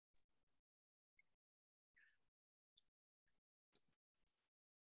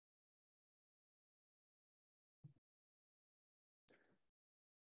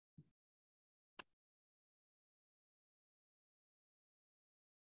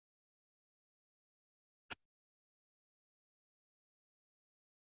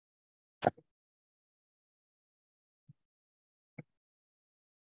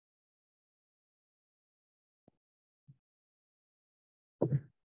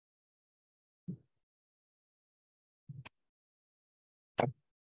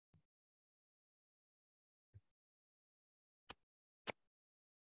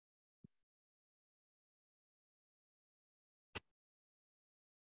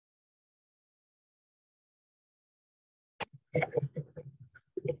It's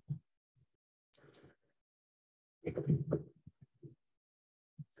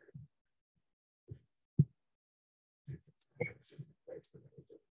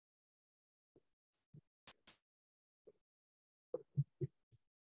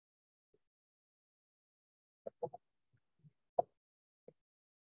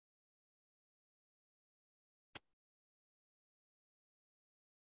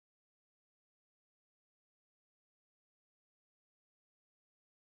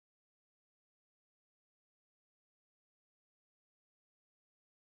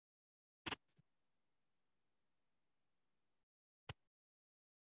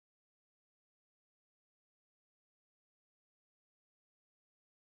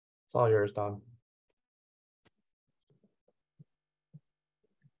all yours, Don.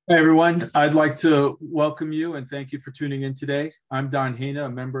 Hey everyone, I'd like to welcome you and thank you for tuning in today. I'm Don Hejna, a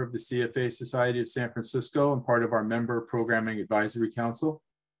member of the CFA Society of San Francisco and part of our Member Programming Advisory Council.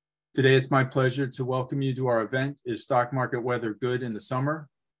 Today, it's my pleasure to welcome you to our event, Is Stock Market Weather Good in the Summer?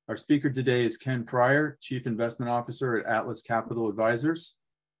 Our speaker today is Ken Frier, Chief Investment Officer at Atlas Capital Advisors.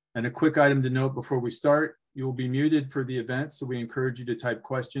 And a quick item to note before we start, you will be muted for the event, so we encourage you to type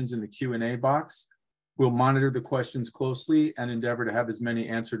questions in the Q&A box. We'll monitor the questions closely and endeavor to have as many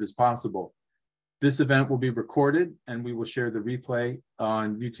answered as possible. This event will be recorded and we will share the replay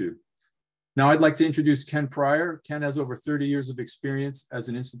on YouTube. Now I'd like to introduce Ken Frier. Ken has over 30 years of experience as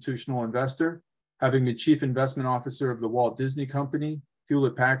an institutional investor, having been Chief Investment Officer of the Walt Disney Company,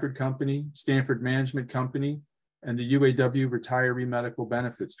 Hewlett-Packard Company, Stanford Management Company, and the UAW Retiree Medical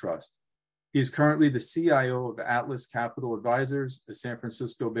Benefits Trust. He is currently the CIO of Atlas Capital Advisors, a San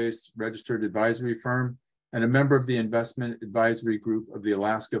Francisco-based registered advisory firm, and a member of the investment advisory group of the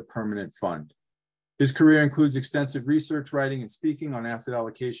Alaska Permanent Fund. His career includes extensive research, writing, and speaking on asset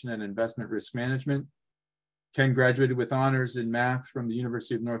allocation and investment risk management. Ken graduated with honors in math from the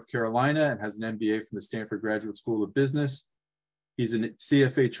University of North Carolina and has an MBA from the Stanford Graduate School of Business. He's a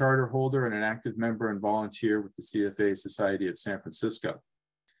CFA charter holder and an active member and volunteer with the CFA Society of San Francisco.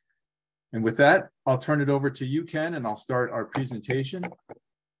 And with that, I'll turn it over to you, Ken, and I'll start our presentation.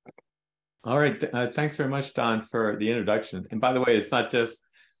 All right. Thanks very much, Don, for the introduction. And by the way, it's not just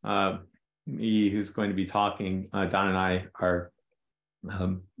me who's going to be talking. Don and I are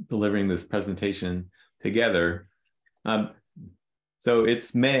delivering this presentation together. So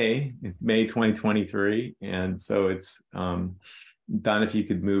it's May 2023. And so it's, Don, if you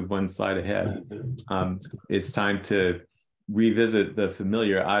could move one slide ahead. It's time to revisit the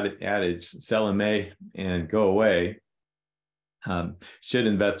familiar adage, sell in May and go away. Should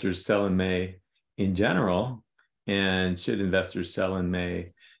investors sell in May in general? And should investors sell in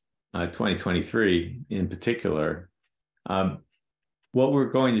May 2023 in particular? What we're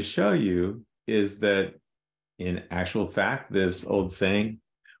going to show you is that in actual fact, this old saying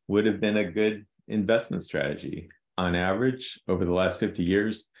would have been a good investment strategy. On average, over the last 50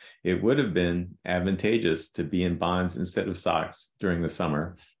 years, it would have been advantageous to be in bonds instead of stocks during the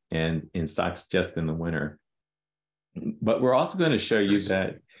summer and in stocks just in the winter. But we're also going to show you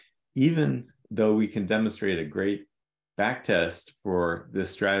that even though we can demonstrate a great backtest for this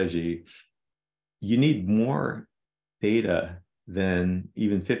strategy, you need more data than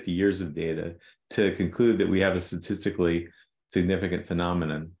even 50 years of data to conclude that we have a statistically significant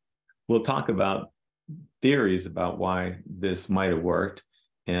phenomenon. We'll talk about theories about why this might have worked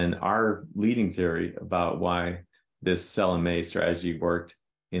and our leading theory about why this sell in May strategy worked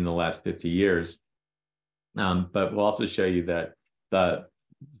in the last 50 years. But we'll also show you that the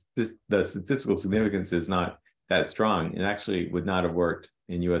statistical significance is not that strong and actually would not have worked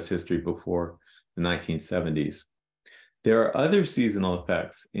in US history before the 1970s. There are other seasonal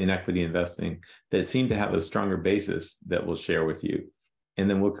effects in equity investing that seem to have a stronger basis that we'll share with you. And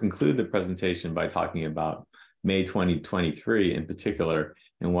then we'll conclude the presentation by talking about May 2023 in particular,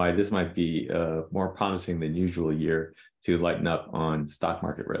 and why this might be a more promising than usual year to lighten up on stock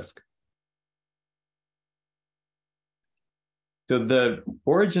market risk. So the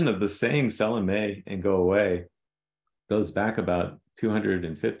origin of the saying sell in May and go away goes back about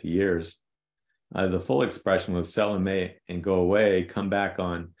 250 years. The full expression was sell in May and go away, come back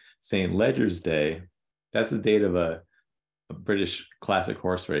on St. Leger's Day. That's the date of a British classic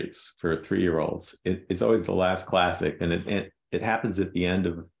horse race for 3-year-olds. It's always the last classic, and it happens at the end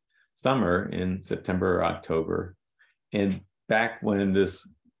of summer in September or October. And back when this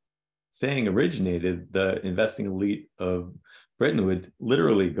saying originated, the investing elite of Britain would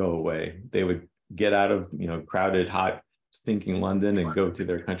literally go away. They would get out of crowded, hot, stinking London and go to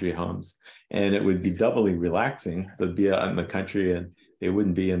their country homes. And it would be doubly relaxing. They'd be out in the country and they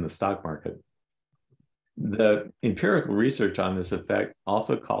wouldn't be in the stock market. The empirical research on this effect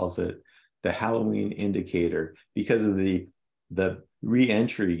also calls it the Halloween indicator because of the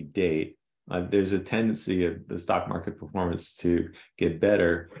re-entry date. There's a tendency of the stock market performance to get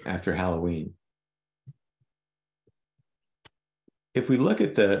better after Halloween. If we look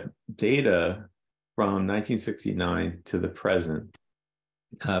at the data from 1969 to the present,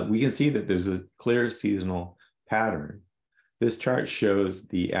 we can see that there's a clear seasonal pattern. This chart shows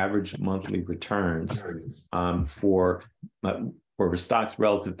the average monthly returns for stocks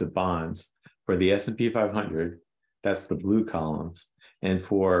relative to bonds for the S&P 500, that's the blue columns, and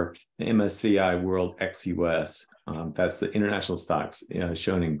for MSCI World ex-US, that's the international stocks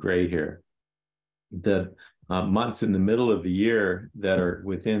shown in gray here. The months in the middle of the year that are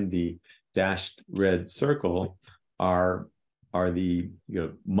within the dashed red circle are the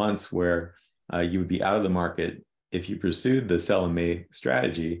months where you would be out of the market if you pursued the sell in May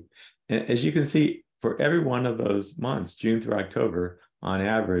strategy. And as you can see, for every one of those months, June through October, on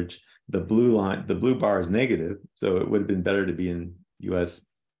average, the blue bar is negative. So it would have been better to be in US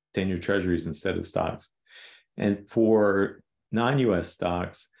 10-year treasuries instead of stocks. And for non-US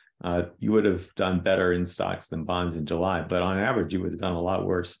stocks, you would have done better in stocks than bonds in July. But on average, you would have done a lot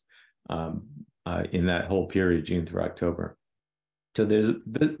worse in that whole period, June through October. So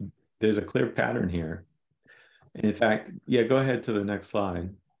there's a clear pattern here. In fact, yeah, go ahead to the next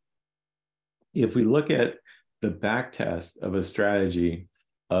slide. If we look at the back test of a strategy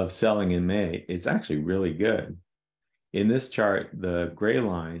of selling in May, it's actually really good. In this chart, the gray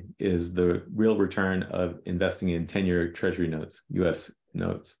line is the real return of investing in 10-year treasury notes, US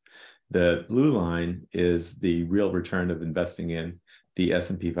notes. The blue line is the real return of investing in the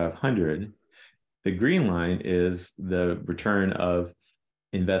S&P 500. The green line is the return of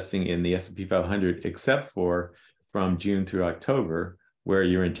investing in the S&P 500, except for from June through October, where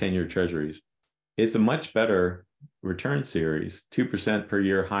you're in 10-year treasuries. It's a much better return series, 2% per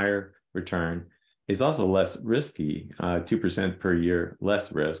year higher return. It's also less risky, 2% per year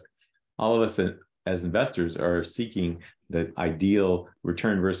less risk. All of us as investors are seeking the ideal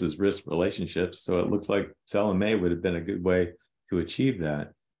return versus risk relationships. So it looks like sell in May would have been a good way to achieve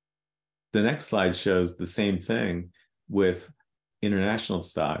that. The next slide shows the same thing with international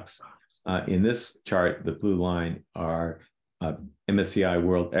stocks. In this chart, the blue line are MSCI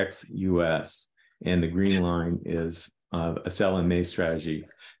World ex-US, and the green line is a sell in May strategy.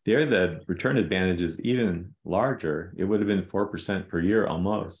 There, the return advantage is even larger. It would have been 4% per year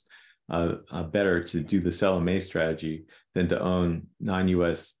almost. Better to do the sell in May strategy than to own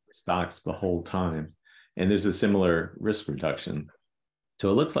non-US stocks the whole time. And there's a similar risk reduction. So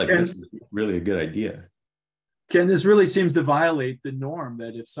it looks like this is really a good idea. Ken, this really seems to violate the norm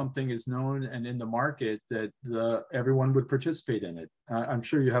that if something is known and in the market, that everyone would participate in it. I'm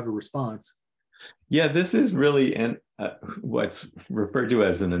sure you have a response. Yeah, this is really what's referred to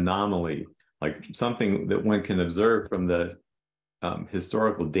as an anomaly, like something that one can observe from the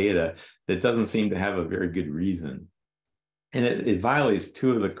historical data that doesn't seem to have a very good reason. And it violates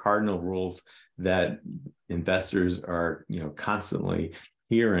two of the cardinal rules that investors are constantly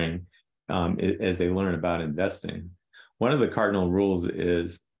hearing as they learn about investing. One of the cardinal rules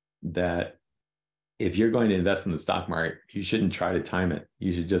is that if you're going to invest in the stock market, you shouldn't try to time it.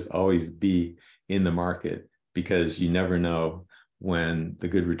 You should just always be in the market because you never know when the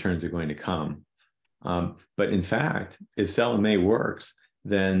good returns are going to come. But in fact, if sell in May works,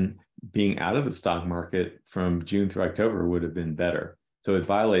 then being out of the stock market from June through October would have been better. So it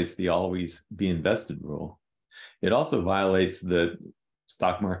violates the always be invested rule. It also violates the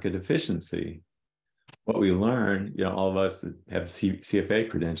stock market efficiency. What we learn, all of us that have CFA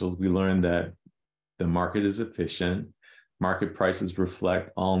credentials, we learn that the market is efficient, market prices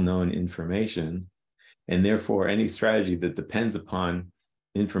reflect all known information, and therefore any strategy that depends upon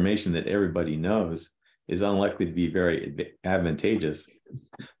information that everybody knows is unlikely to be very advantageous.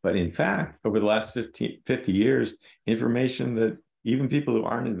 But in fact, over the last 50 years, information that even people who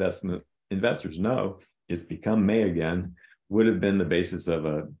aren't investors know it's become May again would have been the basis of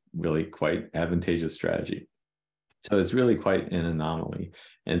a really quite advantageous strategy. So it's really quite an anomaly.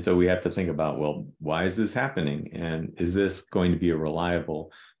 And so we have to think about, well, why is this happening? And is this going to be a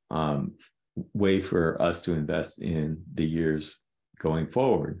reliable way for us to invest in the years going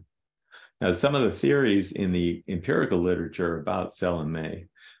forward? Now, some of the theories in the empirical literature about sell in May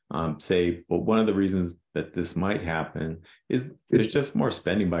say, well, one of the reasons that this might happen is there's just more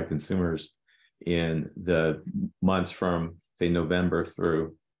spending by consumers in the months from, say, November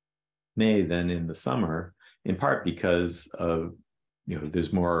through May than in the summer, in part because of,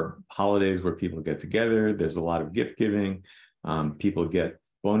 there's more holidays where people get together. There's a lot of gift giving. People get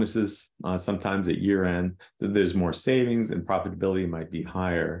bonuses sometimes at year end, so there's more savings and profitability might be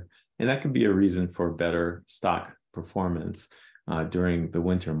higher. And that can be a reason for better stock performance during the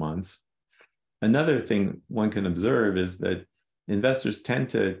winter months. Another thing one can observe is that investors tend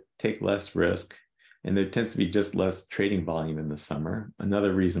to take less risk, and there tends to be just less trading volume in the summer.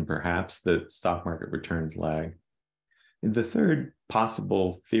 Another reason perhaps that stock market returns lag. And the third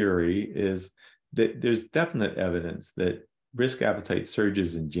possible theory is that there's definite evidence that risk appetite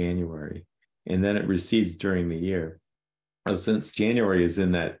surges in January, and then it recedes during the year. So since January is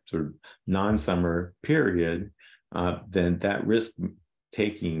in that sort of non-summer period, then that risk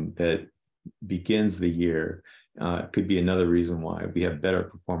taking that begins the year could be another reason why we have better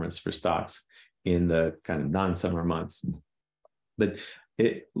performance for stocks in the kind of non-summer months. But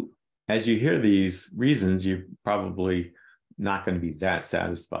as you hear these reasons, you're probably not going to be that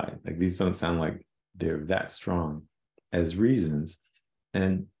satisfied. Like, these don't sound like they're that strong as reasons.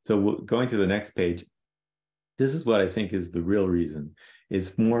 And so going to the next page, this is what I think is the real reason.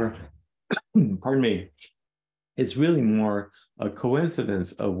 It's more, pardon me, it's really more a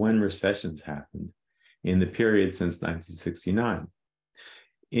coincidence of when recessions happened in the period since 1969.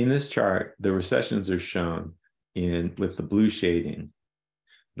 In this chart, the recessions are shown with the blue shading.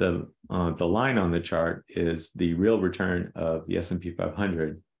 The line on the chart is the real return of the S&P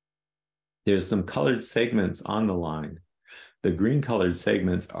 500. There's some colored segments on the line. The green colored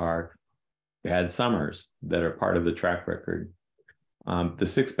segments are bad summers that are part of the track record. The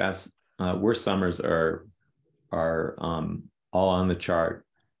 6 best worst summers are all on the chart.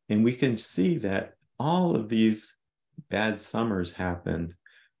 And we can see that all of these bad summers happened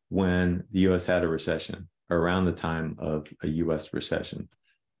when the US had a recession, around the time of a US recession.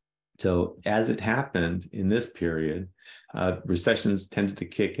 So as it happened in this period, recessions tended to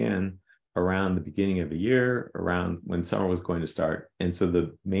kick in around the beginning of the year, around when summer was going to start. And so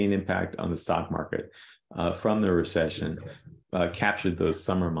the main impact on the stock market from the recession captured those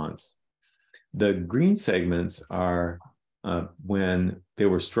summer months. The green segments are when there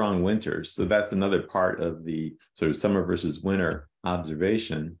were strong winters. So that's another part of the sort of summer versus winter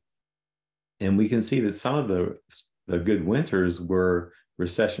observation. And we can see that some of the good winters were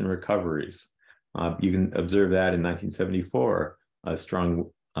recession recoveries. You can observe that in 1974, a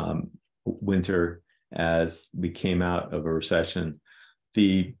strong winter as we came out of a recession.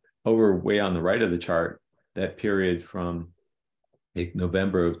 Way on the right of the chart, that period from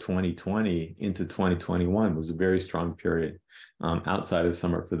November of 2020 into 2021 was a very strong period outside of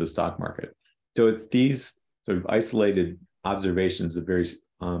summer for the stock market. So it's these sort of isolated observations of very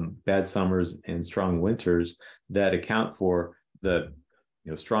bad summers and strong winters that account for the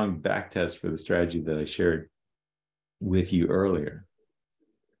strong backtest for the strategy that I shared with you earlier.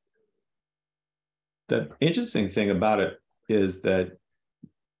 The interesting thing about it is that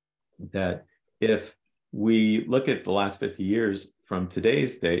if we look at the last 50 years from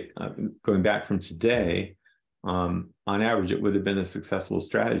today's date, going back from today, on average, it would have been a successful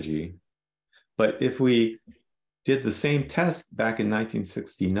strategy. But if we did the same test back in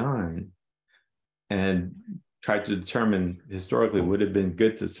 1969 and tried to determine historically would have been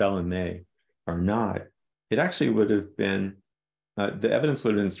good to sell in May or not, it actually would have been, the evidence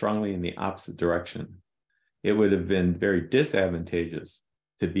would have been strongly in the opposite direction. It would have been very disadvantageous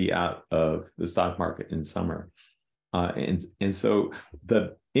to be out of the stock market in summer. And so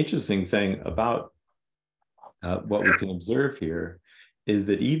the interesting thing about what we can observe here is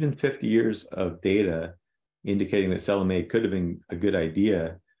that even 50 years of data indicating that sell in May could have been a good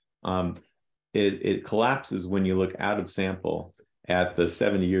idea, it collapses when you look out of sample at the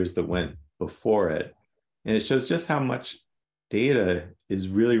 70 years that went before it. And it shows just how much data is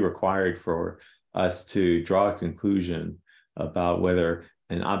really required for us to draw a conclusion about whether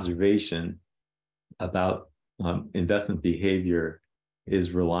an observation about investment behavior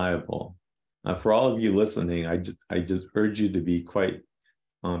is reliable. For all of you listening, I just urge you to be quite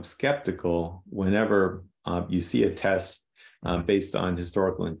skeptical whenever you see a test based on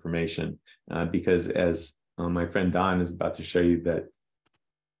historical information, because as my friend Don is about to show you,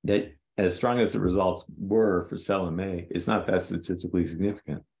 that as strong as the results were for sell in May, it's not that statistically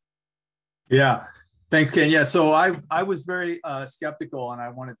significant. Yeah, thanks, Ken. Yeah, so I was very skeptical, and I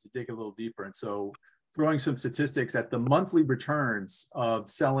wanted to dig a little deeper. And so throwing some statistics at the monthly returns of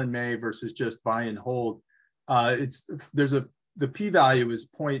sell in May versus just buy and hold, the p-value is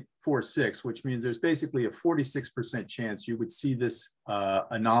 0.46, which means there's basically a 46% chance you would see this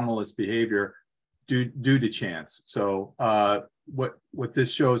anomalous behavior due to chance. So what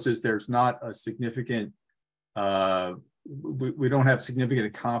this shows is there's not a significant, we don't have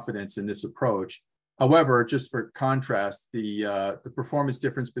significant confidence in this approach. However, just for contrast, the performance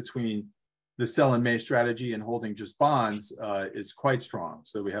difference between the sell in May strategy and holding just bonds is quite strong.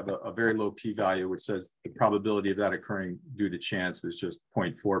 So we have a very low p-value, which says the probability of that occurring due to chance was just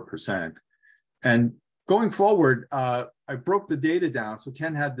 0.4%. And going forward, I broke the data down. So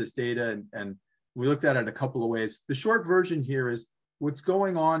Ken had this data, and we looked at it a couple of ways. The short version here is what's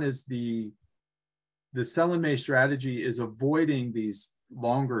going on is the sell in May strategy is avoiding these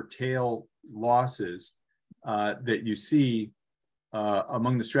longer tail losses that you see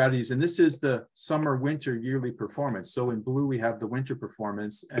among the strategies. And this is the summer winter yearly performance. So in blue, we have the winter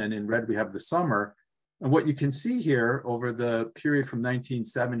performance, and in red, we have the summer. And what you can see here over the period from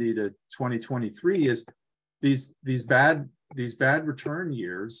 1970 to 2023 is these bad return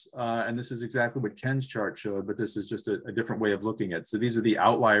years. And this is exactly what Ken's chart showed, but this is just a different way of looking at it. So these are the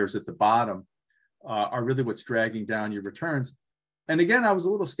outliers at the bottom are really what's dragging down your returns. And again, I was a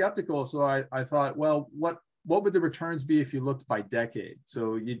little skeptical. So I thought, well, what would the returns be if you looked by decade?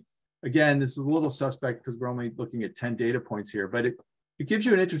 So again, this is a little suspect because we're only looking at 10 data points here, but it gives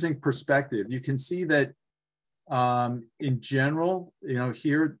you an interesting perspective. You can see that in general,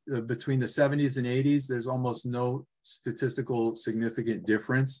 here between the 70s and 80s, there's almost no statistical significant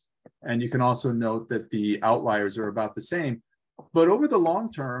difference. And you can also note that the outliers are about the same. But over the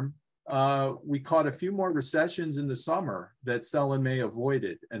long term, we caught a few more recessions in the summer that sell in May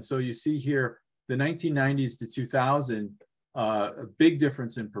avoided. And so you see here, the 1990s to 2000, a big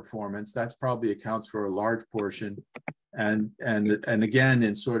difference in performance. That's probably accounts for a large portion. And again,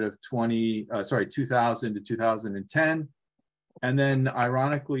 in sort of 2000 to 2010. And then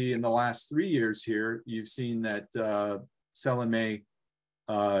ironically, in the last 3 years here, you've seen that sell in May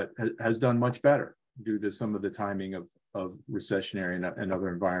has done much better due to some of the timing of recessionary and other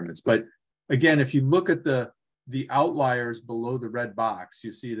environments. But again, if you look at the outliers below the red box,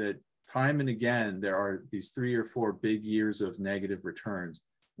 you see that time and again, there are these 3 or 4 big years of negative returns.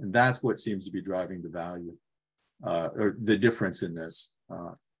 And that's what seems to be driving the value or the difference in this.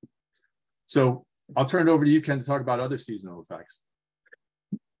 So I'll turn it over to you, Ken, to talk about other seasonal effects.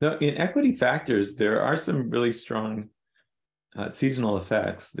 So in equity factors, there are some really strong seasonal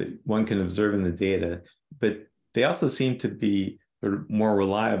effects that one can observe in the data, but they also seem to be more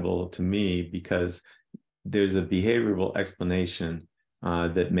reliable to me because there's a behavioral explanation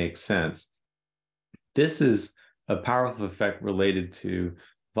that makes sense. This is a powerful effect related to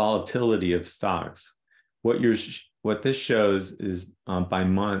volatility of stocks. What this shows is by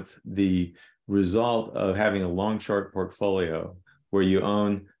month, the result of having a long short portfolio where you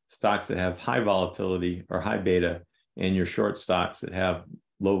own stocks that have high volatility or high beta and your short stocks that have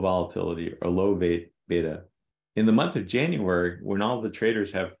low volatility or low beta. In the month of January, when all the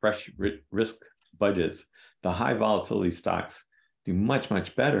traders have fresh risk budgets, the high volatility stocks do much,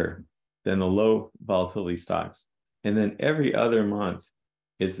 much better than the low volatility stocks. And then every other month,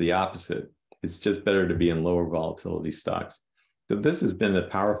 it's the opposite. It's just better to be in lower volatility stocks. So this has been a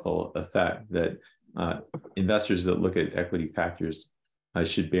powerful effect that investors that look at equity factors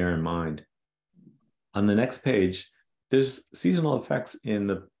should bear in mind. On the next page, there's seasonal effects in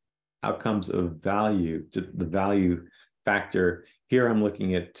the outcomes of value, the value factor. Here I'm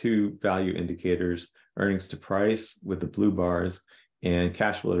looking at 2 value indicators, earnings to price with the blue bars and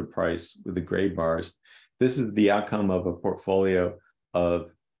cash flow to price with the gray bars. This is the outcome of a portfolio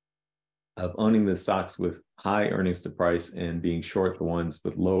of owning the stocks with high earnings to price and being short the ones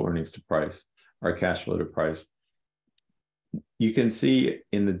with low earnings to price or cash flow to price. You can see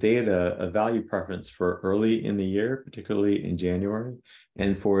in the data a value preference for early in the year, particularly in January,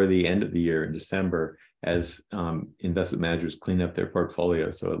 and for the end of the year in December as investment managers clean up their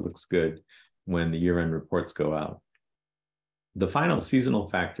portfolio so it looks good when the year-end reports go out. The final seasonal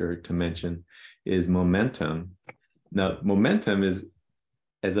factor to mention is momentum. Now, momentum is,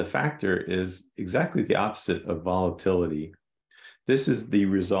 as a factor, is exactly the opposite of volatility. This is the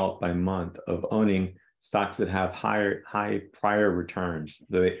result by month of owning stocks that have high prior returns,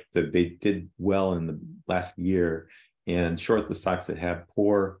 that they did well in the last year, and short the stocks that have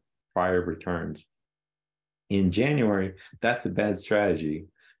poor prior returns. In January, that's a bad strategy.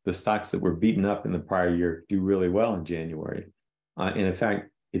 The stocks that were beaten up in the prior year do really well in January. And in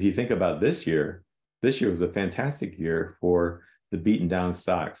fact, if you think about this year was a fantastic year for the beaten down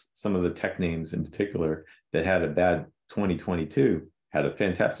stocks. Some of the tech names in particular that had a bad 2022 had a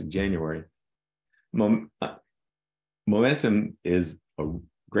fantastic January. Momentum is a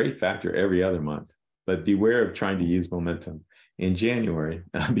great factor every other month, but beware of trying to use momentum in January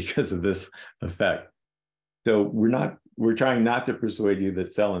because of this effect. So we're trying not to persuade you that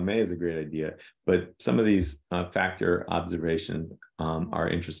sell in May is a great idea, but some of these factor observations are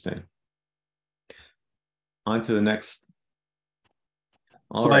interesting. on to the next.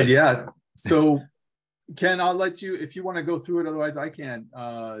 All Slide, right. yeah. So Ken, I'll let you, if you want to go through it, otherwise I can.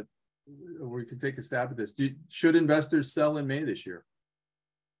 We can take a stab at this. Should investors sell in May this year?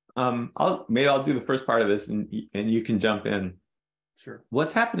 Maybe I'll do the first part of this, and you can jump in. Sure.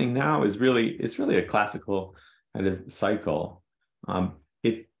 What's happening now is really a classical kind of cycle.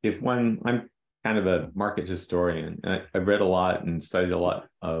 If one, I'm kind of a market historian, and I've read a lot and studied a lot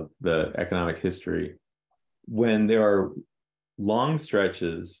of the economic history. When there are long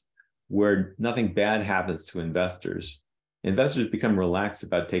stretches where nothing bad happens to investors, investors become relaxed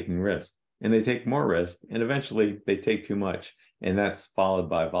about taking risk, and they take more risk, and eventually they take too much, and that's followed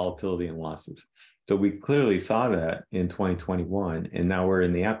by volatility and losses. So we clearly saw that in 2021, and now we're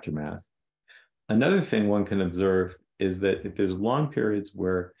in the aftermath. Another thing one can observe is that if there's long periods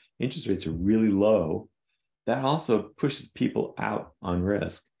where interest rates are really low, that also pushes people out on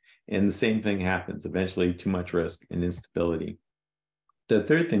risk. And the same thing happens, eventually too much risk and instability. The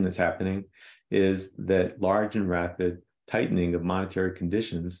third thing that's happening is that large and rapid tightening of monetary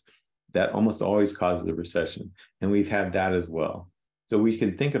conditions that almost always causes a recession. And we've had that as well. So we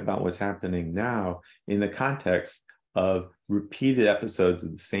can think about what's happening now in the context of repeated episodes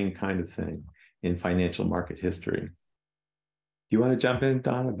of the same kind of thing in financial market history. Do you want to jump in,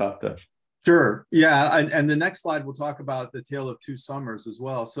 Don, about the? Sure. Yeah. And the next slide, we'll talk about the tale of two summers as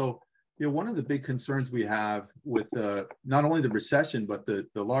well. So, one of the big concerns we have with not only the recession, but the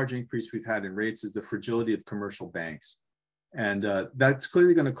large increase we've had in rates is the fragility of commercial banks. And that's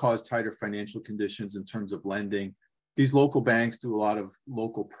clearly going to cause tighter financial conditions in terms of lending. These local banks do a lot of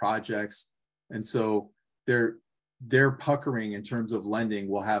local projects. And so their puckering in terms of lending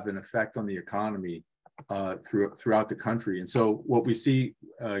will have an effect on the economy throughout the country. And so what we see,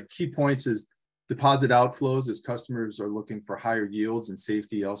 key points is deposit outflows as customers are looking for higher yields and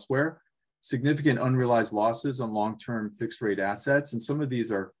safety elsewhere, significant unrealized losses on long-term fixed rate assets. And some of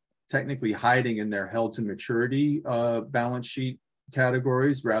these are technically hiding in their held to maturity balance sheet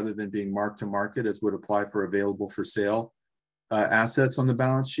categories rather than being marked to market, as would apply for available for sale assets on the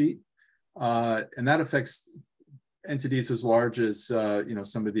balance sheet. And that affects entities as large as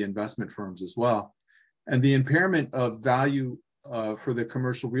some of the investment firms as well. And the impairment of value for the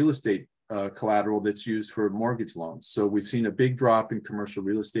commercial real estate collateral that's used for mortgage loans. So we've seen a big drop in commercial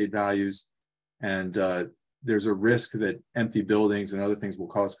real estate values, and there's a risk that empty buildings and other things will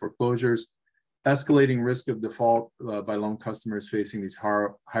cause foreclosures. Escalating risk of default by loan customers facing these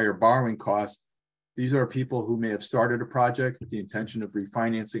higher borrowing costs. These are people who may have started a project with the intention of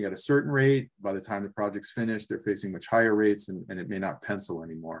refinancing at a certain rate. By the time the project's finished, they're facing much higher rates, and it may not pencil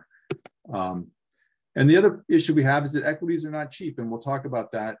anymore. And the other issue we have is that equities are not cheap, and we'll talk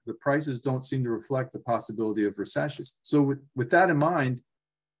about that. The prices don't seem to reflect the possibility of recession. So with that in mind,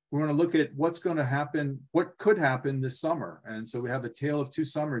 we want to look at what's going to happen, what could happen this summer. And so we have a tale of two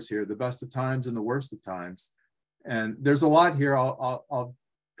summers here, the best of times and the worst of times. And there's a lot here. I'll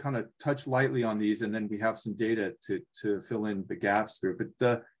kind of touch lightly on these, and then we have some data to fill in the gaps through.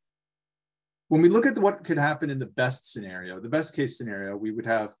 But when we look at what could happen in the best scenario, the best case scenario, we would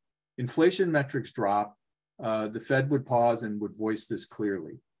have inflation metrics drop, the Fed would pause and would voice this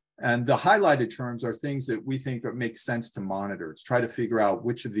clearly. And the highlighted terms are things that we think make sense to monitor, to try to figure out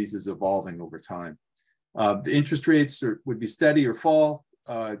which of these is evolving over time. The interest rates would be steady or fall.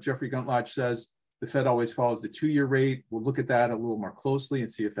 Jeffrey Guntlodge says the Fed always follows the 2-year rate. We'll look at that a little more closely and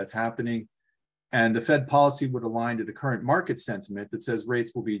see if that's happening. And the Fed policy would align to the current market sentiment that says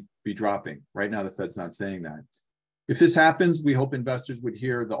rates will be dropping. Right now, the Fed's not saying that. If this happens, we hope investors would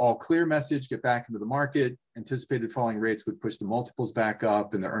hear the all clear message, get back into the market. Anticipated falling rates would push the multiples back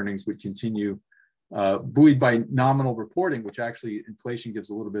up, and the earnings would continue buoyed by nominal reporting, which actually inflation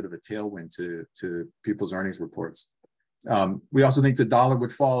gives a little bit of a tailwind to people's earnings reports. We also think the dollar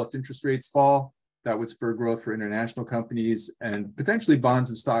would fall if interest rates fall. That would spur growth for international companies, and potentially bonds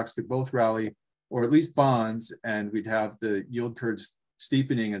and stocks could both rally, or at least bonds, and we'd have the yield curves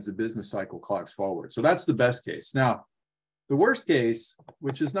steepening as the business cycle clocks forward. So that's the best case. Now, the worst case,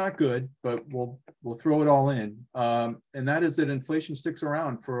 which is not good, but we'll throw it all in, and that is that inflation sticks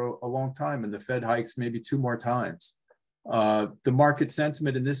around for a long time and the Fed hikes maybe 2 more times. The market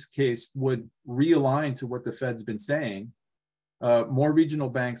sentiment in this case would realign to what the Fed's been saying. More regional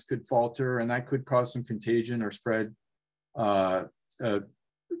banks could falter, and that could cause some contagion or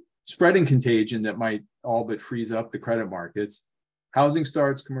spreading contagion that might all but freeze up the credit markets. Housing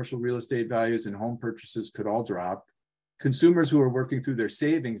starts, commercial real estate values, and home purchases could all drop. Consumers who are working through their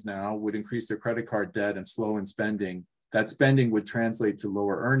savings now would increase their credit card debt and slow in spending. That spending would translate to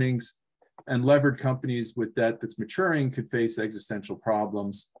lower earnings, and levered companies with debt that's maturing could face existential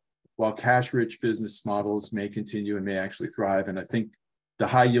problems, while cash-rich business models may continue and may actually thrive. And I think the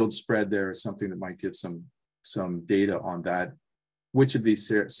high yield spread there is something that might give some data on that, which of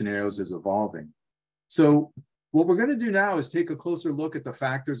these scenarios is evolving. So what we're going to do now is take a closer look at the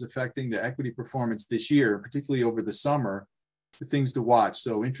factors affecting the equity performance this year, particularly over the summer, the things to watch.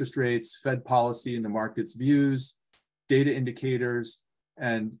 So interest rates, Fed policy and the market's views, data indicators,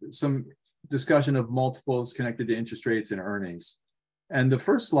 and some discussion of multiples connected to interest rates and earnings. And the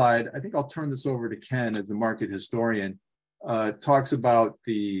first slide, I think I'll turn this over to Ken as the market historian, talks about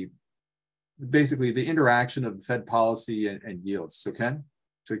basically the interaction of the Fed policy and yields. So Ken,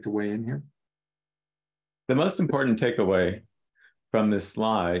 would you like to weigh in here? The most important takeaway from this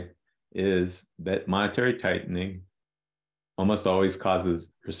slide is that monetary tightening almost always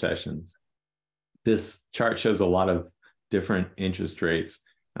causes recessions. This chart shows a lot of different interest rates.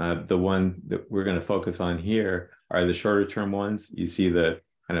 The one that we're going to focus on here are the shorter term ones. You see the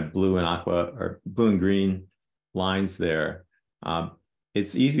kind of blue and aqua or blue and green lines there.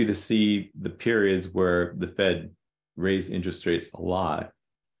 It's easy to see the periods where the Fed raised interest rates a lot.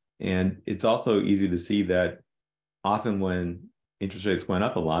 And it's also easy to see that often when interest rates went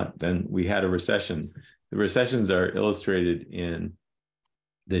up a lot, then we had a recession. The recessions are illustrated in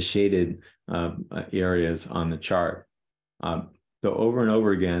the shaded areas on the chart. So over and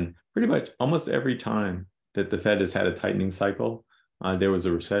over again, pretty much almost every time that the Fed has had a tightening cycle, there was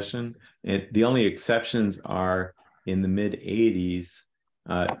a recession. And the only exceptions are in the mid-'80s.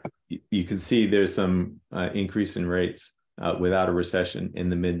 You can see there's some increase in rates without a recession in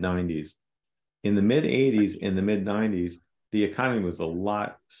the mid-'90s. In the mid-'80s, in the mid-'90s, the economy was a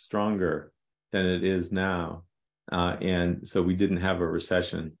lot stronger than it is now. And so we didn't have a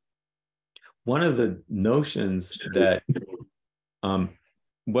recession. One of the notions that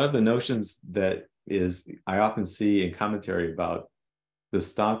I often see in commentary about the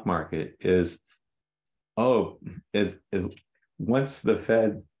stock market is, once the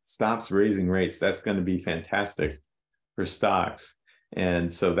Fed stops raising rates, that's going to be fantastic for stocks.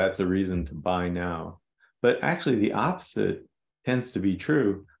 And so that's a reason to buy now. But actually the opposite tends to be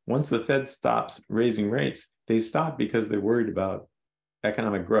true. Once the Fed stops raising rates, they stop because they're worried about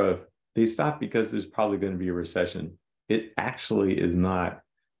economic growth. They stop because there's probably going to be a recession. It actually is not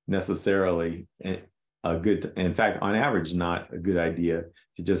necessarily a good, in fact, on average, not a good idea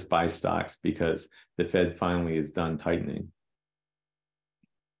to just buy stocks because the Fed finally is done tightening.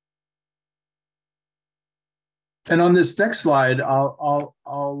 And on this next slide, I'll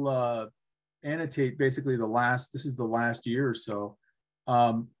annotate basically this is the last year or so.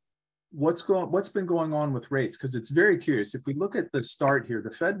 What's been going on with rates? Because it's very curious. If we look at the start here, the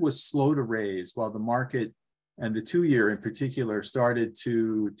Fed was slow to raise while the market and the 2-year in particular started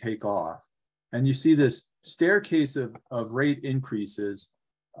to take off. And you see this staircase of rate increases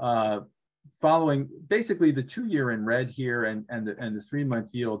following basically the 2-year in red here and the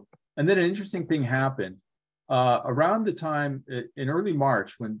 3-month yield. And then an interesting thing happened. Around the time in early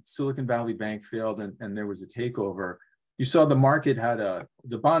March, when Silicon Valley Bank failed and there was a takeover, you saw the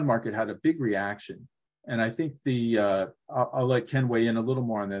bond market had a big reaction. And I think I'll let Ken weigh in a little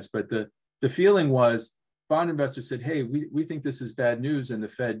more on this, but the feeling was bond investors said, hey, we think this is bad news and the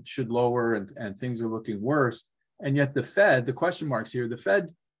Fed should lower and things are looking worse. And yet the Fed, the question marks here, the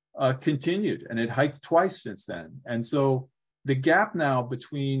Fed continued and it hiked twice since then. And so the gap now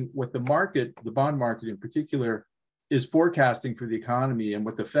between what the bond market in particular, is forecasting for the economy and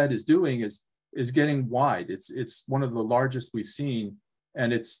what the Fed is doing is getting wide. It's one of the largest we've seen,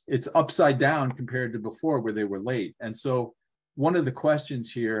 and it's upside down compared to before where they were late. And so one of the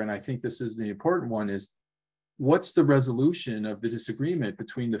questions here, and I think this is the important one, is what's the resolution of the disagreement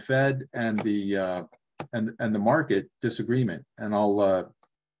between the Fed and the market disagreement? And I'll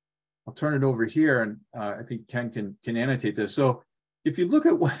turn it over here, and I think Ken can annotate this. So if you look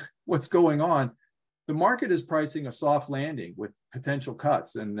at what's going on, the market is pricing a soft landing with potential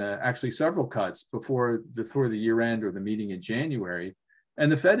cuts, and actually several cuts before the year end or the meeting in January.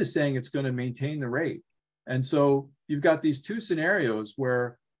 And the Fed is saying it's going to maintain the rate. And so you've got these two scenarios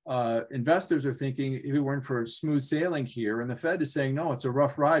where investors are thinking we're in for smooth sailing here, and the Fed is saying, no, it's a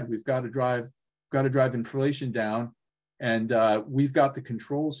rough ride. We've got to drive inflation down, and we've got the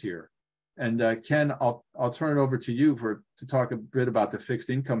controls here. And Ken, I'll turn it over to you to talk a bit about the fixed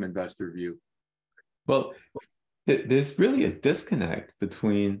income investor view. Well, there's really a disconnect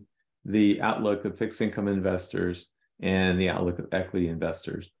between the outlook of fixed income investors and the outlook of equity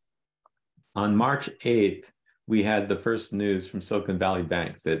investors. On March 8th, we had the first news from Silicon Valley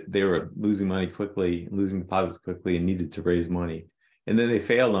Bank that they were losing money quickly, losing deposits quickly, and needed to raise money. And then they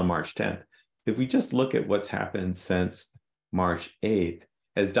failed on March 10th. If we just look at what's happened since March 8th,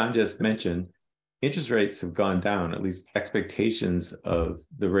 as Don just mentioned, interest rates have gone down, at least expectations of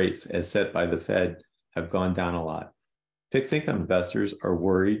the rates as set by the Fed have gone down a lot. Fixed income investors are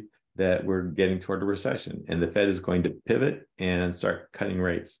worried that we're getting toward a recession and the Fed is going to pivot and start cutting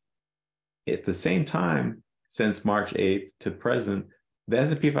rates. At the same time, since March 8th to present, the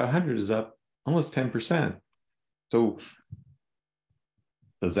S&P 500 is up almost 10%. So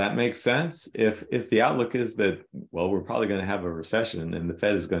does that make sense? If the outlook is that, well, we're probably going to have a recession and the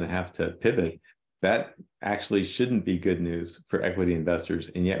Fed is going to have to pivot, that actually shouldn't be good news for equity investors.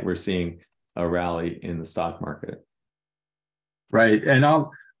 And yet we're seeing a rally in the stock market. Right. And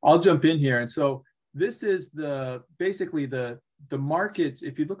I'll jump in here. And so this is basically the markets.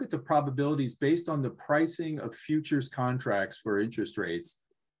 If you look at the probabilities based on the pricing of futures contracts for interest rates,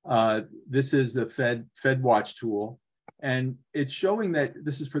 this is the Fed Watch tool. And it's showing that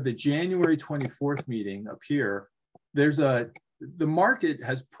this is for the January 24th meeting up here. The market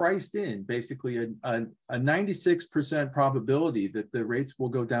has priced in basically a 96% probability that the rates will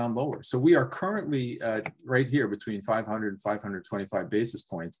go down lower. So we are currently right here between 500 and 525 basis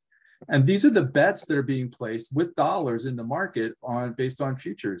points. And these are the bets that are being placed with dollars in the market based on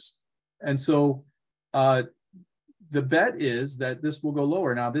futures. And so the bet is that this will go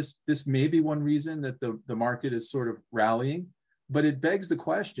lower. Now, this may be one reason that the market is sort of rallying, but it begs the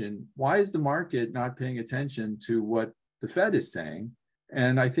question, why is the market not paying attention to what the Fed is saying?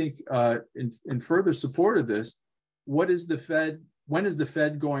 And I think in further support of this, when is the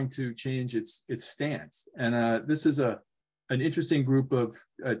Fed going to change its stance? And this is an interesting group of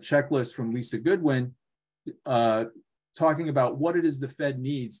checklists from Lisa Goodwin talking about what it is the Fed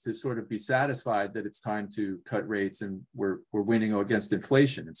needs to sort of be satisfied that it's time to cut rates and we're winning against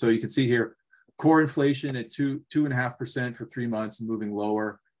inflation. And so you can see here, core inflation at 2.5% for 3 months and moving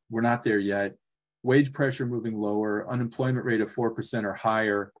lower. We're not there yet. Wage pressure moving lower, unemployment rate of 4% or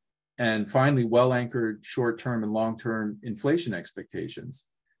higher, and finally, well-anchored short-term and long-term inflation expectations.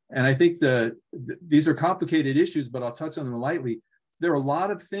 And I think these are complicated issues, but I'll touch on them lightly. There are a lot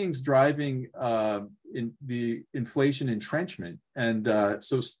of things driving in the inflation entrenchment. And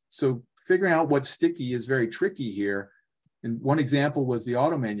so figuring out what's sticky is very tricky here. And one example was the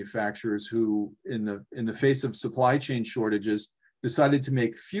auto manufacturers who, in the face of supply chain shortages, decided to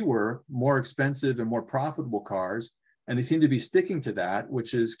make fewer, more expensive and more profitable cars. And they seem to be sticking to that,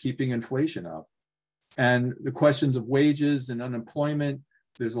 which is keeping inflation up. And the questions of wages and unemployment,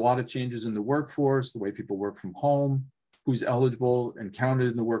 there's a lot of changes in the workforce, the way people work from home, who's eligible and counted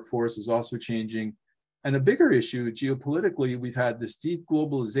in the workforce is also changing. And a bigger issue geopolitically, we've had this deep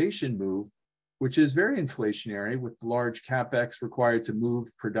globalization move, which is very inflationary with large CapEx required to move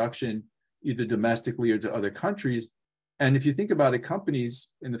production either domestically or to other countries. And if you think about it, companies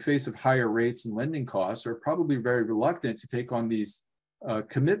in the face of higher rates and lending costs are probably very reluctant to take on these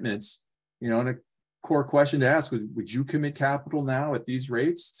commitments. And a core question to ask was, would you commit capital now at these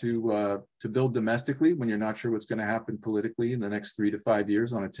rates to build domestically when you're not sure what's going to happen politically in the next 3 to 5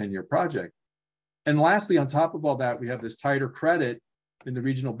 years on a 10-year project? And lastly, on top of all that, we have this tighter credit in the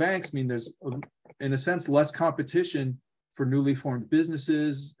regional banks. I mean, there's, in a sense, less competition for newly formed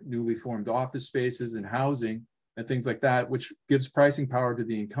businesses, newly formed office spaces and housing and things like that, which gives pricing power to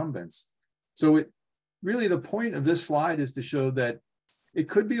the incumbents. So really the point of this slide is to show that it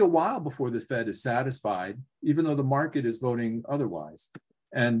could be a while before the Fed is satisfied, even though the market is voting otherwise.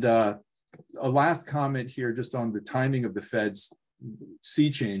 And a last comment here just on the timing of the Fed's sea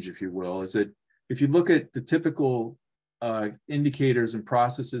change, if you will, is that if you look at the typical indicators and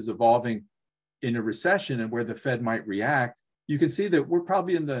processes evolving in a recession and where the Fed might react, you can see that we're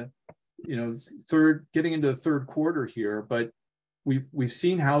probably in the getting into the third quarter here, but we've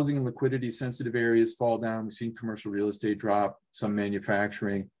seen housing and liquidity sensitive areas fall down. We've seen commercial real estate drop, some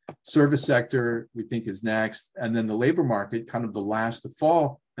manufacturing, service sector we think is next, and then the labor market kind of the last to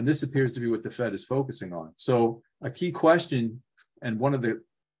fall. And this appears to be what the Fed is focusing on. So a key question, and one of the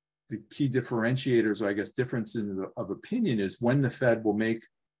key differentiators, or I guess difference of opinion, is when the Fed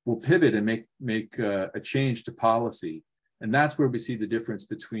will pivot and make a change to policy. And that's where we see the difference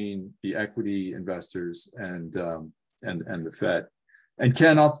between the equity investors and the Fed. And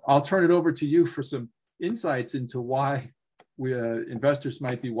Ken, I'll turn it over to you for some insights into why investors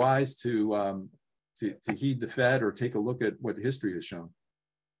might be wise to heed the Fed or take a look at what history has shown.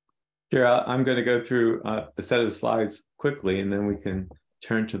 Sure, I'm going to go through a set of slides quickly, and then we can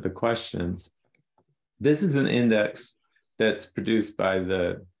turn to the questions. This is an index that's produced by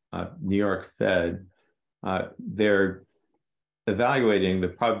the New York Fed. They're evaluating the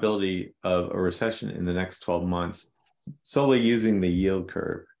probability of a recession in the next 12 months solely using the yield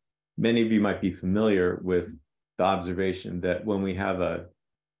curve. Many of you might be familiar with the observation that when we have a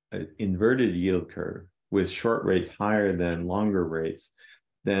an inverted yield curve with short rates higher than longer rates,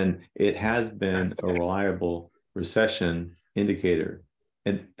 then it has been a reliable recession indicator.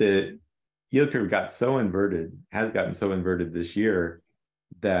 And the yield curve got so inverted, has gotten so inverted this year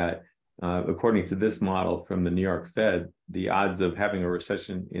that according to this model from the New York Fed, the odds of having a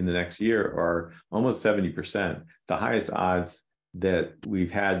recession in the next year are almost 70%, the highest odds that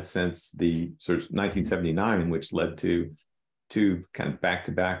we've had since the sort of 1979, which led to two kind of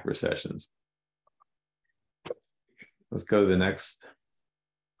back-to-back recessions. Let's go to the next.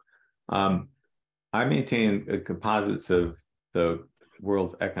 I maintain composites of the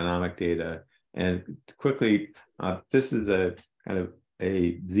world's economic data, and quickly, this is a kind of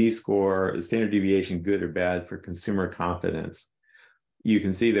a z-score, a standard deviation, good or bad for consumer confidence. You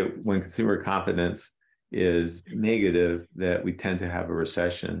can see that when consumer confidence is negative, that we tend to have a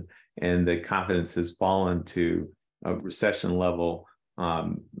recession, and the confidence has fallen to a recession level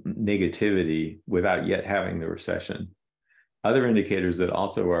negativity without yet having the recession. Other indicators that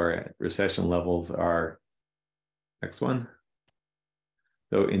also are at recession levels are, next one.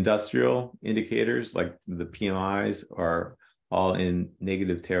 So industrial indicators like the PMIs are all in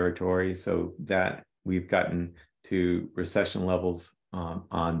negative territory. So that we've gotten to recession levels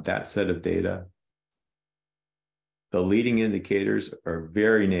on that set of data. The leading indicators are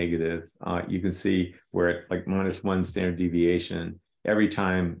very negative. You can see we're at like -1 standard deviation. Every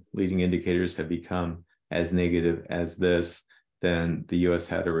time leading indicators have become as negative as this, then the US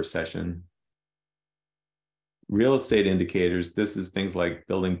had a recession. Real estate indicators, this is things like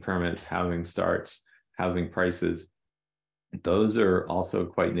building permits, housing starts, housing prices. Those are also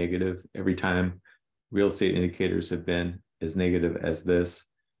quite negative. Every time real estate indicators have been as negative as this,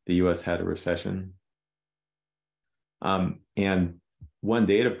 the US had a recession. And one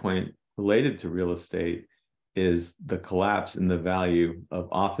data point related to real estate is the collapse in the value of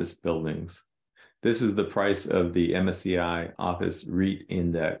office buildings. This is the price of the MSCI Office REIT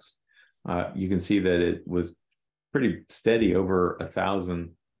Index. You can see that it was pretty steady over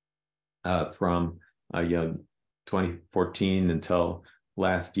 1,000 from 2014 until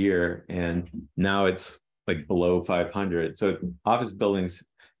last year, and now it's like below 500. So office buildings,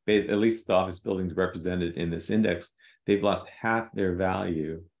 at least the office buildings represented in this index, they've lost half their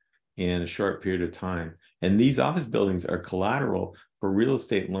value in a short period of time. And these office buildings are collateral for real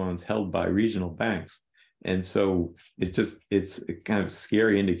estate loans held by regional banks. And so it's a kind of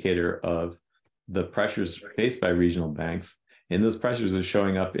scary indicator of the pressures faced by regional banks. And those pressures are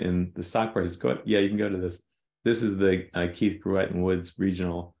showing up in the stock prices. Yeah, you can go to this. This is the Keith, Bruyette and Woods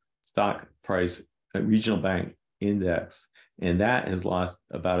regional stock price, regional bank index. And that has lost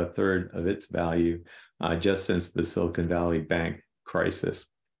about 1/3 of its value just since the Silicon Valley Bank crisis.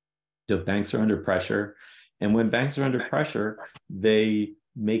 So banks are under pressure. And when banks are under pressure, they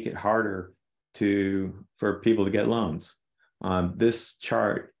make it harder for people to get loans. This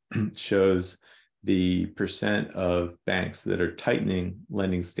chart shows the percent of banks that are tightening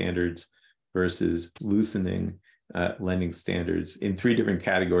lending standards versus loosening lending standards in 3 different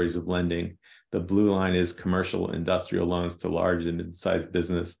categories of lending. The blue line is commercial industrial loans to large and mid-sized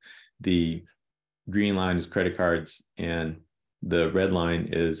business. The green line is credit cards, and the red line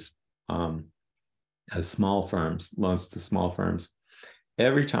is small firms, loans to small firms.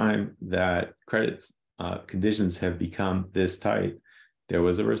 Every time that credit conditions have become this tight, there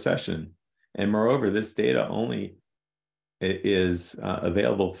was a recession. And moreover, this data only is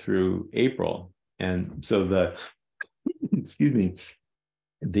available through April. And so the, excuse me,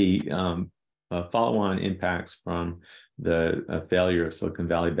 the follow-on impacts from the failure of Silicon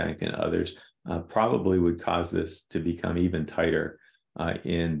Valley Bank and others probably would cause this to become even tighter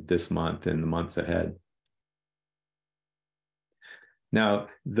in this month and the months ahead. Now,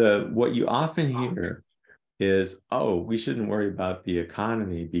 what you often hear is, oh, we shouldn't worry about the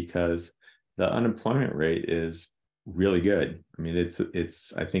economy because the unemployment rate is really good. I mean,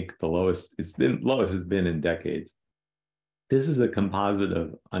 it's I think the lowest it's been in decades. This is a composite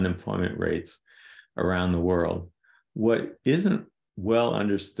of unemployment rates around the world. What isn't well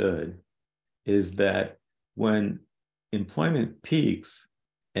understood is that when employment peaks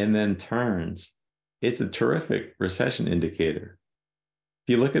and then turns, it's a terrific recession indicator.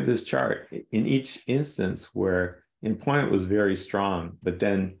 If you look at this chart, in each instance where employment was very strong, but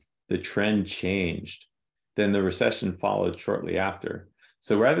then the trend changed, then the recession followed shortly after.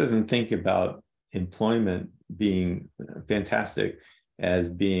 So rather than think about employment being fantastic as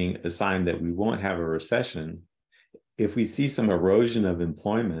being a sign that we won't have a recession, if we see some erosion of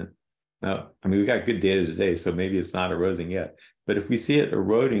employment, now, I mean, we got good data today, so maybe it's not eroding yet, but if we see it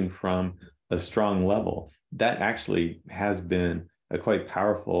eroding from a strong level, that actually has been a quite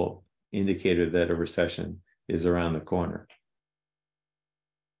powerful indicator that a recession is around the corner.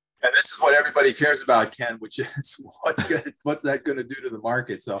 And this is what everybody cares about, Ken, which is what's that going to do to the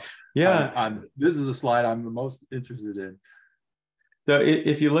market? So yeah, this is a slide I'm the most interested in. So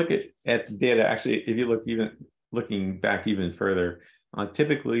if you look at data, actually, if you look looking back even further,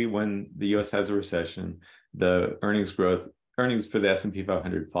 typically when the U.S. has a recession, the earnings for the S&P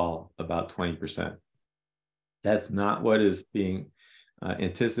 500 fall about 20%. That's not what is being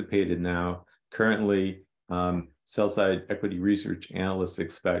anticipated now. Currently, sell-side equity research analysts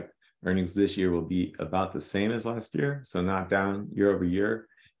expect earnings this year will be about the same as last year, so not down year over year.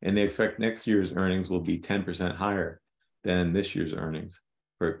 And they expect next year's earnings will be 10% higher than this year's earnings.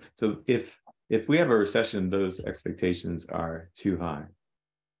 So if we have a recession, those expectations are too high.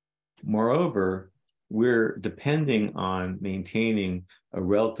 Moreover, we're depending on maintaining a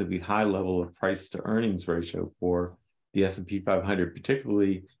relatively high level of price to earnings ratio for the S&P 500,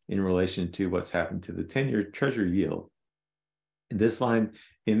 particularly in relation to what's happened to the 10-year Treasury yield. In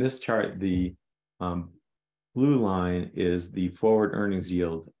this chart, the blue line is the forward earnings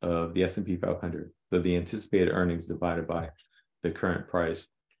yield of the S&P 500, so the anticipated earnings divided by the current price.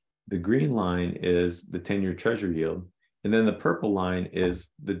 The green line is the 10-year Treasury yield, and then the purple line is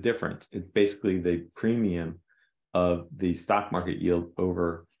the difference. It's basically the premium of the stock market yield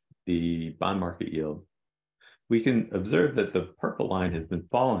over the bond market yield. We can observe that the purple line has been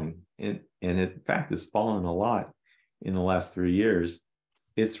falling, and in fact has fallen a lot in the last 3 years.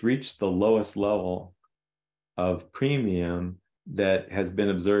 It's reached the lowest level of premium that has been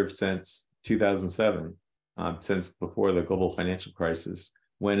observed since 2007, since before the global financial crisis,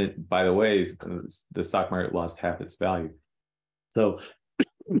 when by the way, the stock market lost half its value. So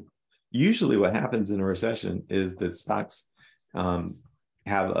usually what happens in a recession is that stocks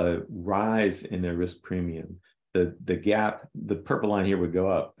have a rise in their risk premium. The gap, the purple line here would go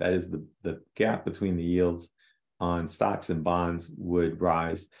up. That is the gap between the yields on stocks and bonds would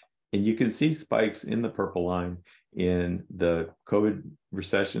rise. And you can see spikes in the purple line in the COVID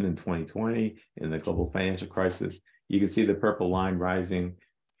recession in 2020, in the global financial crisis. You can see the purple line rising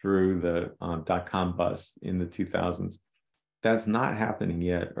through the dot-com bust in the 2000s. That's not happening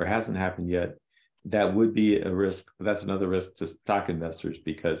yet, or hasn't happened yet. That would be a risk. That's another risk to stock investors,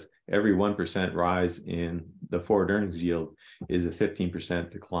 because every 1% rise in the forward earnings yield is a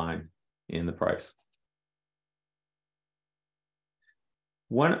 15% decline in the price.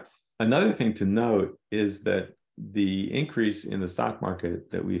 Another thing to note is that the increase in the stock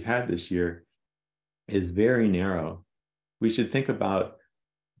market that we've had this year is very narrow. We should think about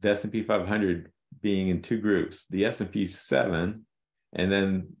the S&P 500 being in two groups, the S&P 7 and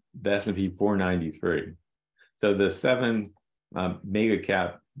then the S&P 493. So the 7 mega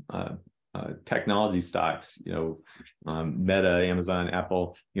cap technology stocks, Meta, Amazon,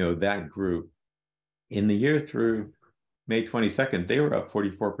 Apple, that group, in the year through May 22nd, they were up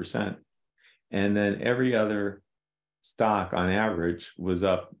 44%. And then every other stock on average was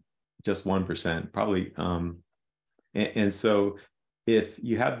up just 1%, probably. And so if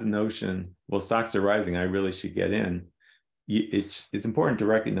you have the notion, well, stocks are rising, I really should get in, it's important to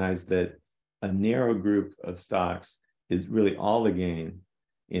recognize that a narrow group of stocks is really all the gain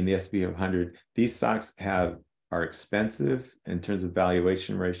in the S&P 500. These stocks are expensive in terms of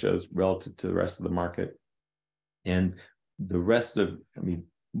valuation ratios relative to the rest of the market. And the rest of,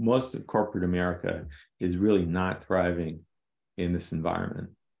 most of corporate America is really not thriving in this environment.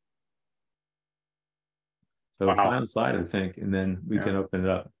 So wow. Final slide, I think, and then we can open it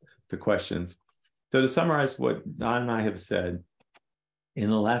up to questions. So to summarize what Don and I have said, in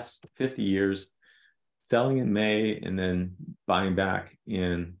the last 50 years, selling in May and then buying back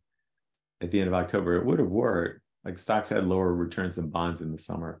at the end of October, it would have worked. Like stocks had lower returns than bonds in the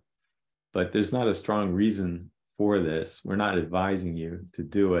summer, but there's not a strong reason for this. We're not advising you to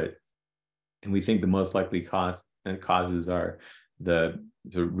do it. And we think the most likely causes are the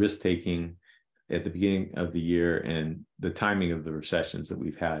risk-taking at the beginning of the year and the timing of the recessions that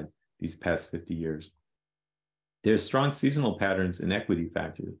we've had these past 50 years. There's strong seasonal patterns in equity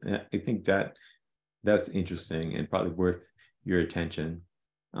factors. And I think that's interesting and probably worth your attention.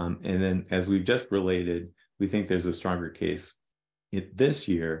 And then as we've just related, we think there's a stronger case this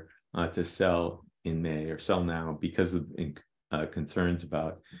year to sell in May or sell now because of concerns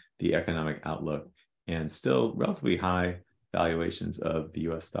about the economic outlook and still relatively high valuations of the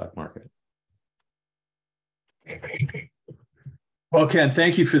US stock market. Well, Ken,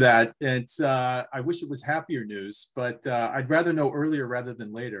 thank you for that. It's I wish it was happier news, but I'd rather know earlier rather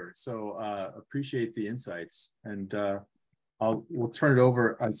than later. So appreciate the insights, and we'll turn it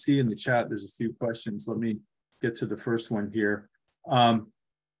over. I see in the chat there's a few questions. Let me get to the first one here.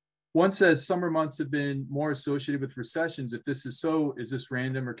 One says summer months have been more associated with recessions. If this is so, is this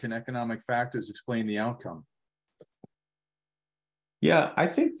random or can economic factors explain the outcome? Yeah, I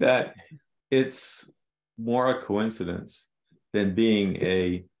think that it's more a coincidence than being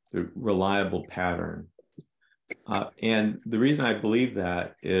a reliable pattern. And the reason I believe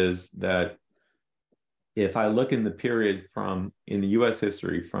that is that if I look in the period in the US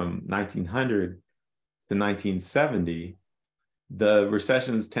history from 1900 to 1970, the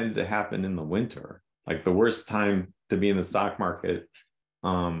recessions tended to happen in the winter. Like the worst time to be in the stock market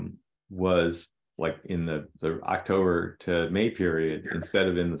was like in the October to May period instead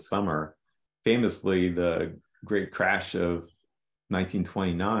of in the summer. Famously, the great crash of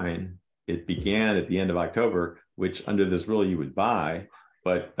 1929, it began at the end of October, which under this rule you would buy,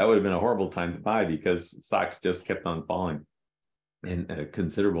 but that would have been a horrible time to buy because stocks just kept on falling in a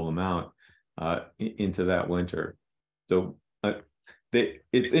considerable amount into that winter. So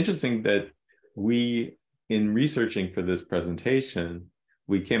it's interesting that in researching for this presentation,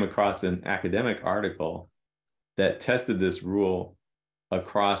 we came across an academic article that tested this rule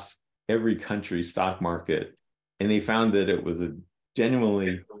across every country's stock market. And they found that it was a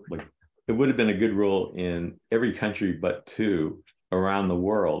genuinely, like, it would have been a good rule in every country but two around the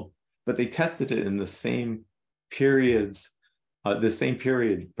world. But they tested it in the same periods, the same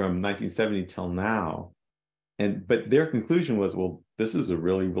period from 1970 till now. But their conclusion was, well, this is a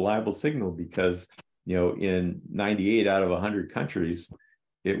really reliable signal because, in 98 out of 100 countries,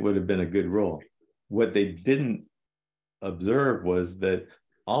 it would have been a good rule. What they didn't observe was that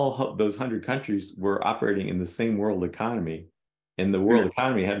all those 100 countries were operating in the same world economy, and the world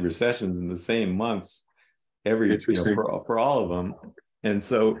economy had recessions in the same months for all of them. And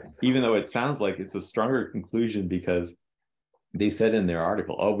so even though it sounds like it's a stronger conclusion because they said in their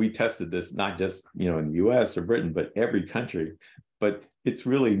article, oh, we tested this not just in the US or Britain, but every country. But it's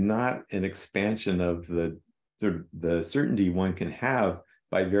really not an expansion of the certainty one can have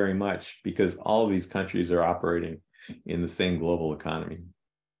by very much, because all of these countries are operating in the same global economy.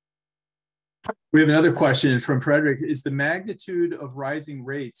 We have another question from Frederick. Is the magnitude of rising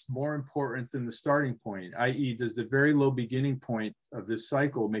rates more important than the starting point, i.e., does the very low beginning point of this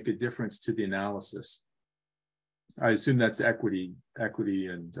cycle make a difference to the analysis? I assume that's equity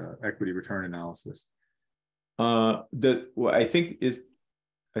and equity return analysis. I think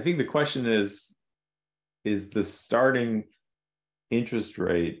the question is the starting interest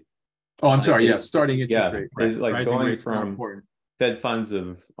rate. Oh, I'm sorry. Yes, starting interest rate. Right. Is like rising going from Fed funds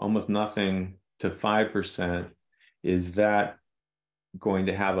of almost nothing to 5%. Is that going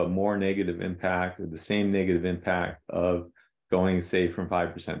to have a more negative impact or the same negative impact of going, say, from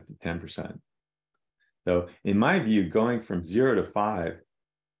 5% to 10%? So in my view, going from 0 to 5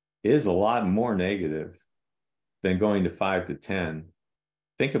 is a lot more negative than going to 5 to 10.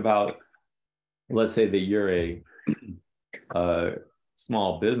 Think about, let's say that you're a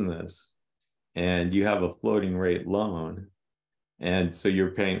small business and you have a floating rate loan. And so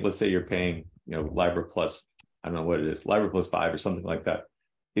you're paying, let's say you're paying, LIBOR plus, I don't know what it is, LIBOR plus 5 or something like that.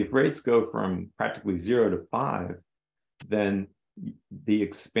 If rates go from practically 0 to 5, then the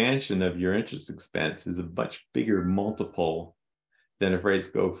expansion of your interest expense is a much bigger multiple than if rates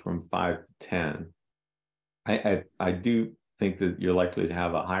go from 5 to 10. I do think that you're likely to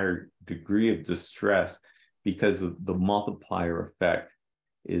have a higher degree of distress because of the multiplier effect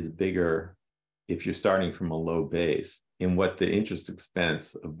is bigger if you're starting from a low base in what the interest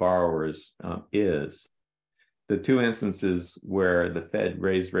expense of borrowers is. The two instances where the Fed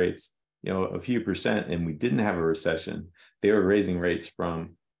raised rates, a few percent, and we didn't have a recession, they were raising rates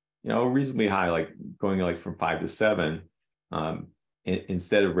from, reasonably high, like going like from 5 to 7,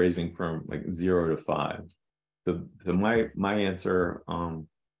 instead of raising from like 0 to 5. So my answer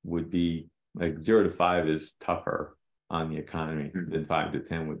would be like 0 to 5 is tougher on the economy than 5 to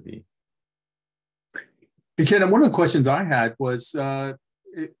 10 would be. And Ken, one of the questions I had was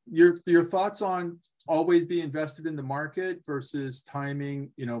your thoughts on always be invested in the market versus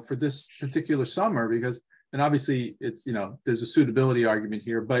timing, for this particular summer, because, and obviously it's, there's a suitability argument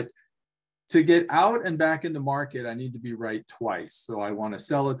here, but to get out and back in the market, I need to be right twice. So I want to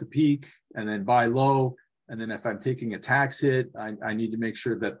sell at the peak and then buy low. And then if I'm taking a tax hit, I need to make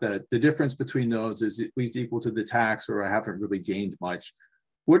sure that the difference between those is at least equal to the tax, or I haven't really gained much.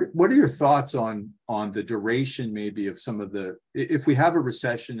 What are your thoughts on the duration maybe of some of the, if we have a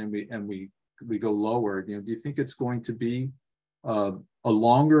recession and we go lower, do you think it's going to be a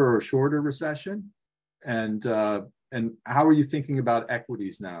longer or a shorter recession? And how are you thinking about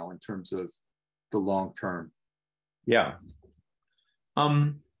equities now in terms of the long term? Yeah.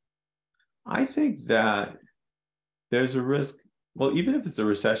 I think that there's a risk well, even if it's a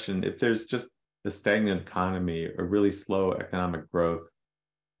recession, if there's just a stagnant economy, a really slow economic growth,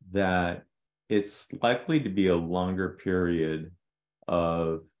 that it's likely to be a longer period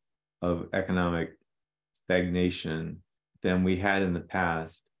of economic stagnation than we had in the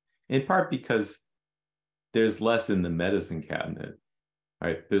past, in part because there's less in the medicine cabinet,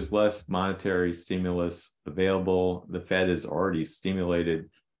 right? There's less monetary stimulus available. The Fed is already stimulated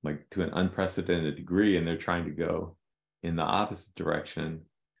like to an unprecedented degree, and they're trying to go in the opposite direction.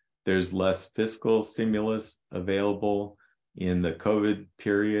 There's less fiscal stimulus available. In the COVID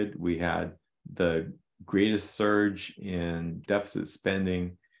period, we had the greatest surge in deficit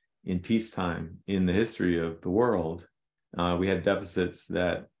spending in peacetime in the history of the world. We had deficits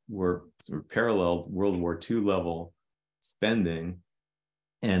that were sort of paralleled World War II level spending.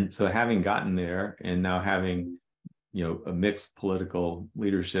 And so having gotten there and now having, a mixed political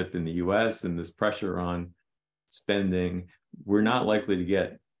leadership in the US and this pressure on spending, we're not likely to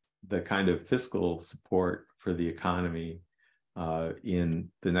get the kind of fiscal support for the economy in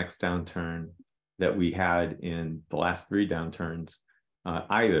the next downturn that we had in the last 3 downturns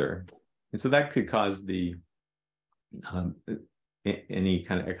either. And so that could cause any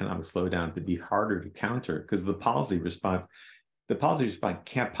kind of economic slowdown to be harder to counter, because the policy response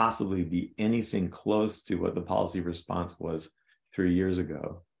can't possibly be anything close to what the policy response was 3 years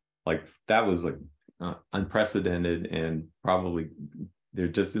ago. Like that was like unprecedented, and probably there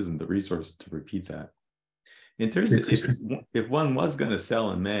just isn't the resources to repeat that. In terms of if one was going to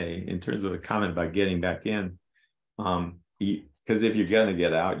sell in May, in terms of a comment about getting back in, because if you're going to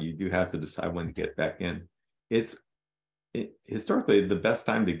get out, you do have to decide when to get back in. Historically, the best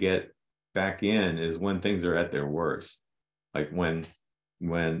time to get back in is when things are at their worst, like when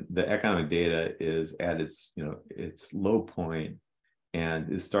the economic data is at its low point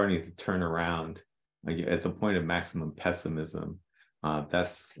and is starting to turn around, like at the point of maximum pessimism.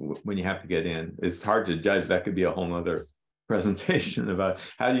 That's when you have to get in. It's hard to judge. That could be a whole other presentation about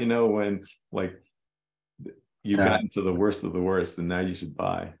how do you know when like you've gotten to the worst of the worst and now you should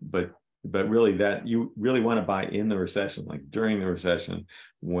buy. But really that you really want to buy in the recession, like during the recession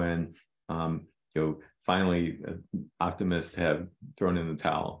when finally optimists have thrown in the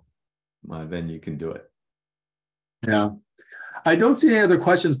towel, then you can do it. Yeah. I don't see any other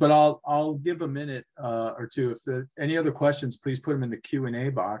questions, but I'll give a minute or two. If there any other questions, please put them in the Q&A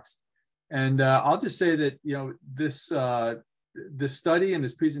box. And I'll just say that this study and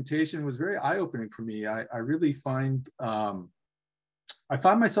this presentation was very eye-opening for me. I really find I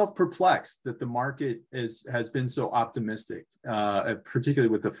find myself perplexed that the market has been so optimistic, particularly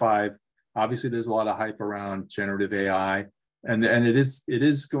with the 5. Obviously, there's a lot of hype around generative AI, and it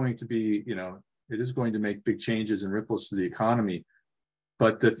is going to be it is going to make big changes and ripples to the economy.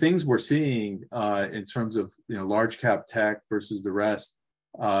 But the things we're seeing in terms of large cap tech versus the rest,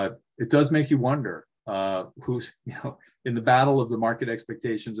 it does make you wonder who's in the battle of the market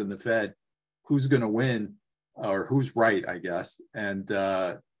expectations and the Fed, who's going to win or who's right, I guess. And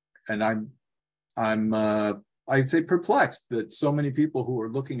I'd say perplexed that so many people who are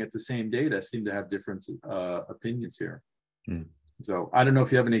looking at the same data seem to have different opinions here. So I don't know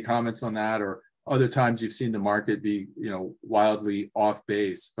if you have any comments on that, or other times you've seen the market be, wildly off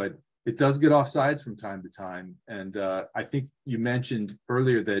base, but it does get off sides from time to time. And I think you mentioned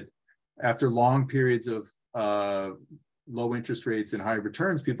earlier that after long periods of low interest rates and high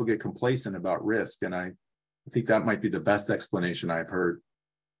returns, people get complacent about risk. And I think that might be the best explanation I've heard.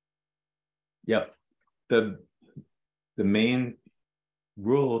 Yep. The main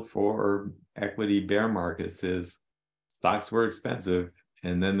rule for equity bear markets is stocks were expensive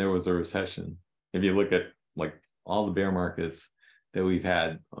and then there was a recession. If you look at like all the bear markets that we've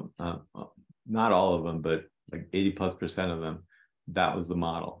had, not all of them, but like 80+% of them, that was the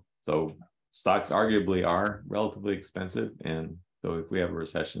model. So stocks arguably are relatively expensive. And so if we have a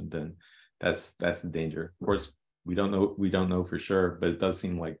recession, then that's the danger. Of course, we don't know for sure, but it does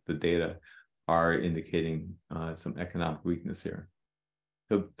seem like the data are indicating some economic weakness here.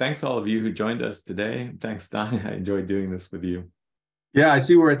 So thanks all of you who joined us today. Thanks, Don. I enjoyed doing this with you. Yeah, I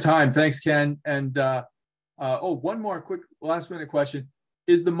see we're at time. Thanks, Ken. And one more quick last minute question.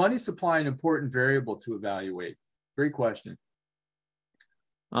 Is the money supply an important variable to evaluate? Great question.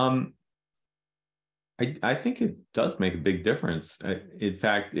 I think it does make a big difference. In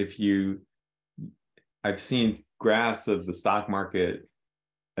fact, I've seen graphs of the stock market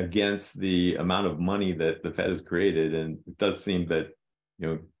against the amount of money that the Fed has created, and it does seem that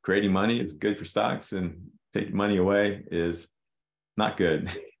creating money is good for stocks, and taking money away is not good.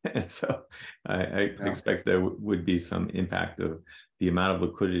 And so I expect there would be some impact of the amount of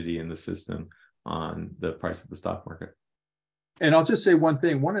liquidity in the system on the price of the stock market. And I'll just say one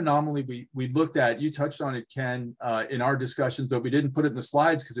thing, one anomaly we looked at, you touched on it, Ken, in our discussions, but we didn't put it in the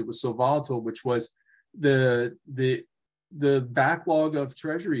slides because it was so volatile, which was the backlog of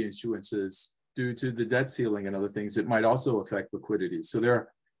treasury issuances due to the debt ceiling and other things. It might also affect liquidity. So there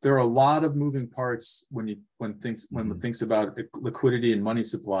are a lot of moving parts when one thinks about liquidity and money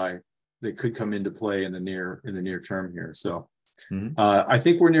supply that could come into play in the near term here. So I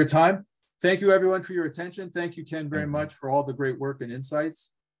think we're near time. Thank you everyone for your attention. Thank you, Ken, very much for all the great work and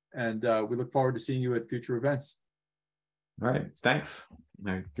insights. And we look forward to seeing you at future events. All right, thanks.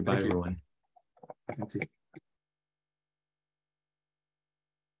 All right, goodbye, everyone. Thank you.